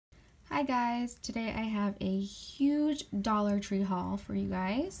Hi guys, today I have a huge Dollar Tree haul for you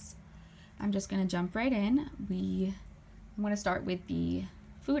guys. I'm just gonna jump right in. I'm gonna start with the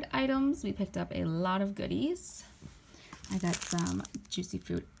food items. We picked up a lot of goodies. I got some juicy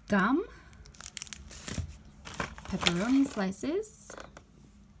fruit gum, pepperoni slices,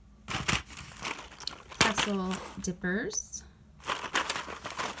 pretzel dippers,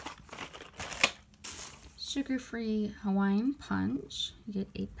 sugar-free Hawaiian punch. You get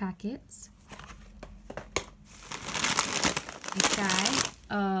 8 packets. A bag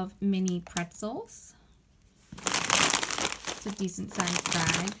of mini pretzels. It's a decent sized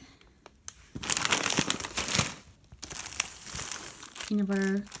bag. Peanut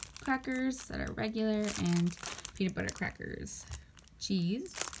butter crackers that are regular and peanut butter crackers.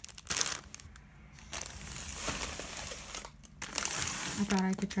 Cheese. I thought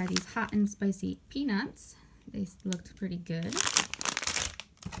I could try these hot and spicy peanuts. They looked pretty good.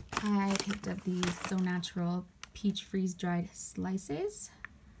 I picked up these So Natural peach freeze-dried slices.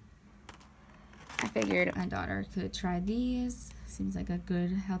 I figured my daughter could try these. Seems like a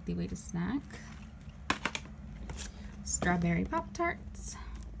good, healthy way to snack. Strawberry Pop-Tarts.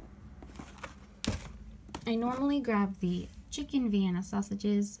 I normally grab the chicken Vienna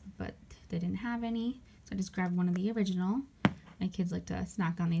sausages, but they didn't have any, so I just grabbed one of the original. My kids like to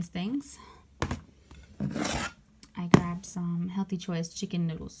snack on these things. I grabbed some Healthy Choice chicken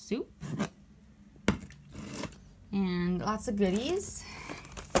noodle soup. And lots of goodies.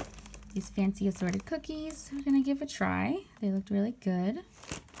 These fancy assorted cookies we're gonna give a try. They looked really good.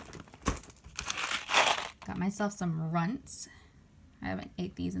 Got myself some runts. I haven't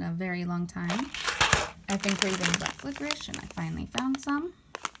ate these in a very long time. I've been craving black licorice and I finally found some.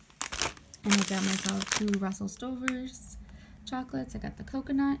 And I got myself 2 Russell Stovers chocolates. I got the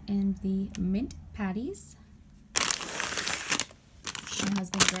coconut and the mint patties. My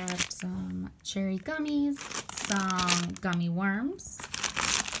husband grabbed some cherry gummies, some gummy worms,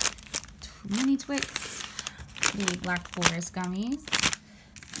 2 mini Twix, the Black Forest gummies,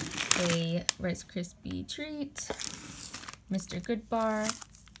 a Rice Krispie treat, Mr. Good Bar,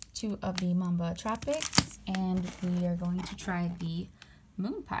 2 of the Mamba Tropics, and we are going to try the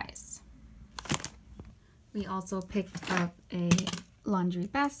moon pies. We also picked up a laundry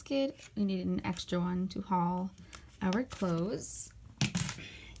basket. We needed an extra one to haul our clothes.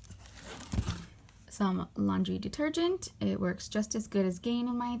 Some laundry detergent. It works just as good as Gain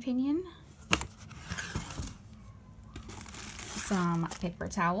in my opinion. Some paper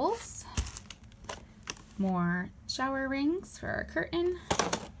towels. More shower rings for our curtain.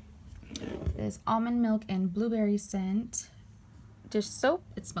 This almond milk and blueberry scent dish soap.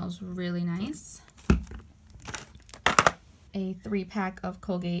 It smells really nice. A 3-pack of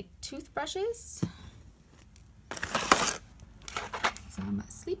Colgate toothbrushes. Some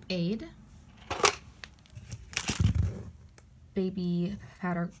sleep aid. Baby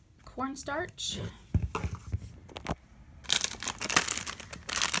powder cornstarch.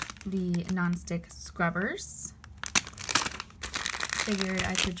 The non-stick scrubbers. Figured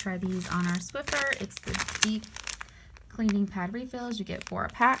I could try these on our Swiffer. It's the deep cleaning pad refills. You get 4 a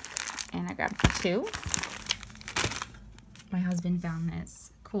pack, and I grabbed 2. My husband found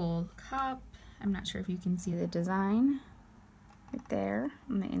this cool cup. I'm not sure if you can see the design right there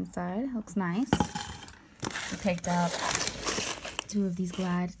on the inside. It looks nice. We picked up 2 of these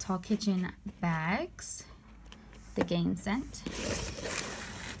Glad Tall Kitchen bags, the Gain scent.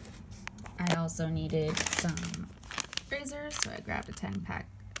 I also needed some razors, so I grabbed a 10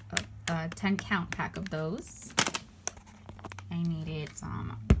 count pack of those. I needed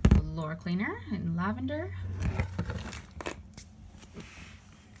some floor cleaner in lavender.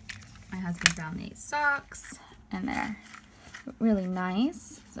 My husband found these socks, and they're really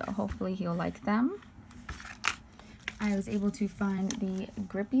nice, so hopefully he'll like them. I was able to find the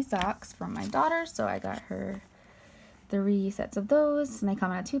grippy socks from my daughter, so I got her 3 sets of those, and they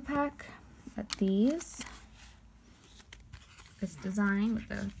come in a 2-pack. Got these. This design with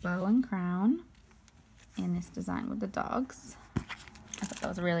the bow and crown, and this design with the dogs. I thought that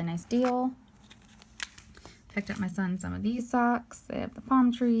was a really nice deal. Picked up my son some of these socks. They have the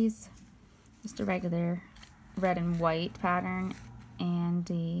palm trees, just a regular red and white pattern, and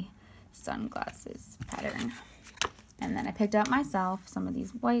the sunglasses pattern. And then I picked up myself some of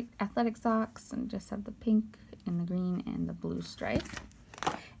these white athletic socks and just have the pink and the green and the blue stripe.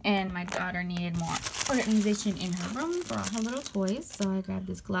 And my daughter needed more organization in her room for all her little toys, so I grabbed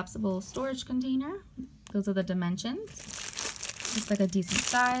this collapsible storage container. Those are the dimensions. It's like a decent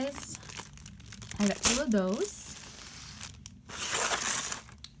size. I got 2 of those.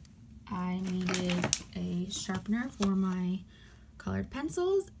 I needed a sharpener for my colored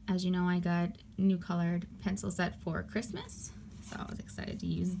pencils. As you know, I got new colored pencil set for Christmas, so I was excited to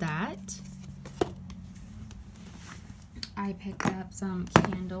use that. I picked up some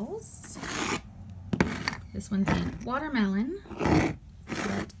candles. This one's in watermelon.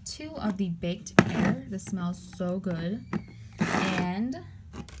 Got 2 of the baked pear. This smells so good. And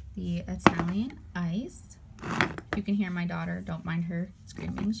the Italian ice. You can hear my daughter. Don't mind her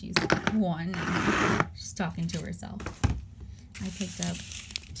screaming. She's 1. She's talking to herself. I picked up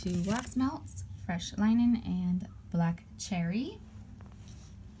 2 wax melts, fresh linen and black cherry.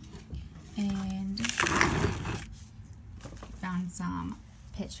 And found some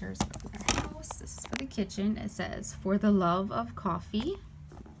pictures of our house. This is for the kitchen. It says, "For the love of coffee."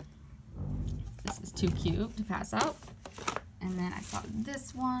 This is too cute to pass up. And then I saw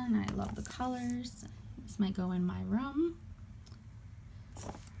this one. I love the colors. This might go in my room.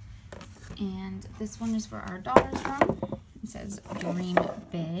 And this one is for our daughter's room. It says, "Dream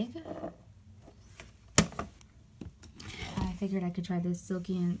Big." I figured I could try this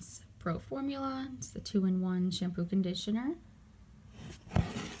Silky & Pro formula. It's the 2-in-1 shampoo conditioner.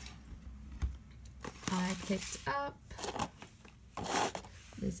 I picked up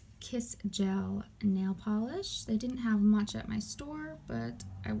this Kiss Gel nail polish. They didn't have much at my store, but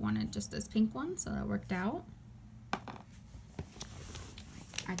I wanted just this pink one, so that worked out.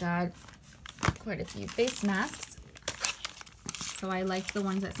 I got quite a few face masks. So I liked the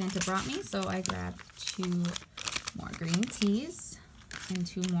ones that Santa brought me, so I grabbed 2 more green teas and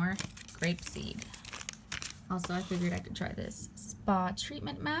 2 more grapeseed. Also, I figured I could try this spa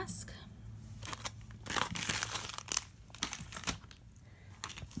treatment mask.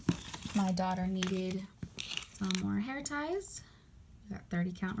 My daughter needed some more hair ties. We got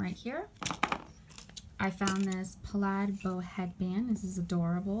 30 count right here. I found this plaid bow headband. This is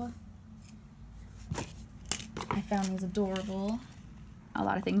adorable. I found these adorable, a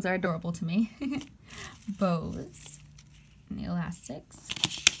lot of things are adorable to me, bows and the elastics.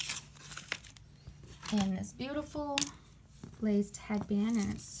 And this beautiful laced headband, and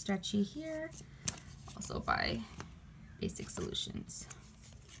it's stretchy here, also by Basic Solutions.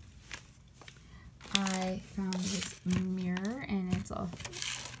 I found this mirror, and it's all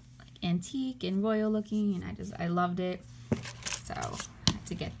like antique and royal looking, and I loved it, so I had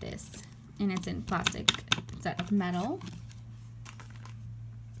to get this. And it's in plastic instead of metal.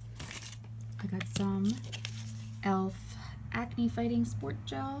 I got some e.l.f. acne fighting sport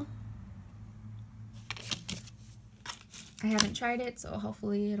gel. I haven't tried it, so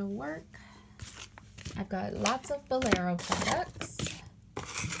hopefully it'll work. I've got lots of Bolero products.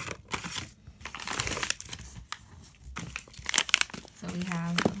 So we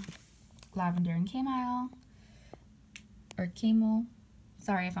have lavender and chamomile, or camel.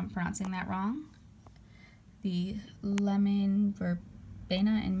 Sorry if I'm pronouncing that wrong. The lemon,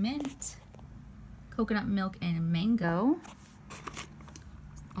 verbena, and mint. Coconut milk and mango.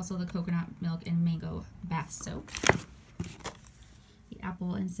 Also the coconut milk and mango bath soap. The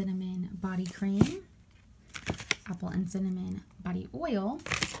apple and cinnamon body cream. Apple and cinnamon body oil.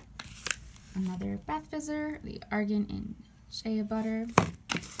 Another bath fizzer. The argan and shea butter.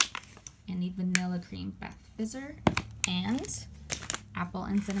 And the vanilla cream bath fizzer. And apple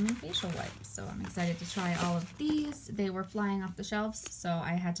and cinnamon facial wipes. So I'm excited to try all of these. They were flying off the shelves, so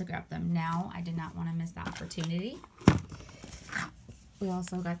I had to grab them now. I did not want to miss the opportunity. We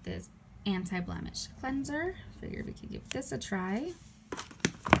also got this anti-blemish cleanser. Figured we could give this a try.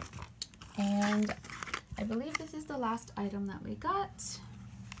 And I believe this is the last item that we got.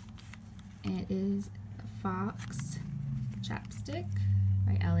 It is the Fox chapstick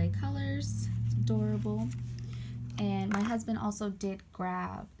by LA Colors. It's adorable. And my husband also did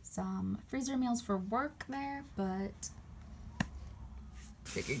grab some freezer meals for work there, but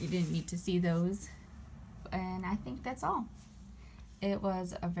figured you didn't need to see those. And I think that's all. It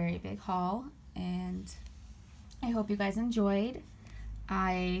was a very big haul, and I hope you guys enjoyed.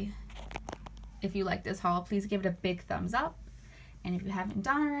 If you like this haul, please give it a big thumbs up. And if you haven't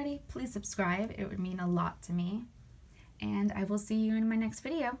done already, please subscribe. It would mean a lot to me. And I will see you in my next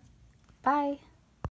video. Bye!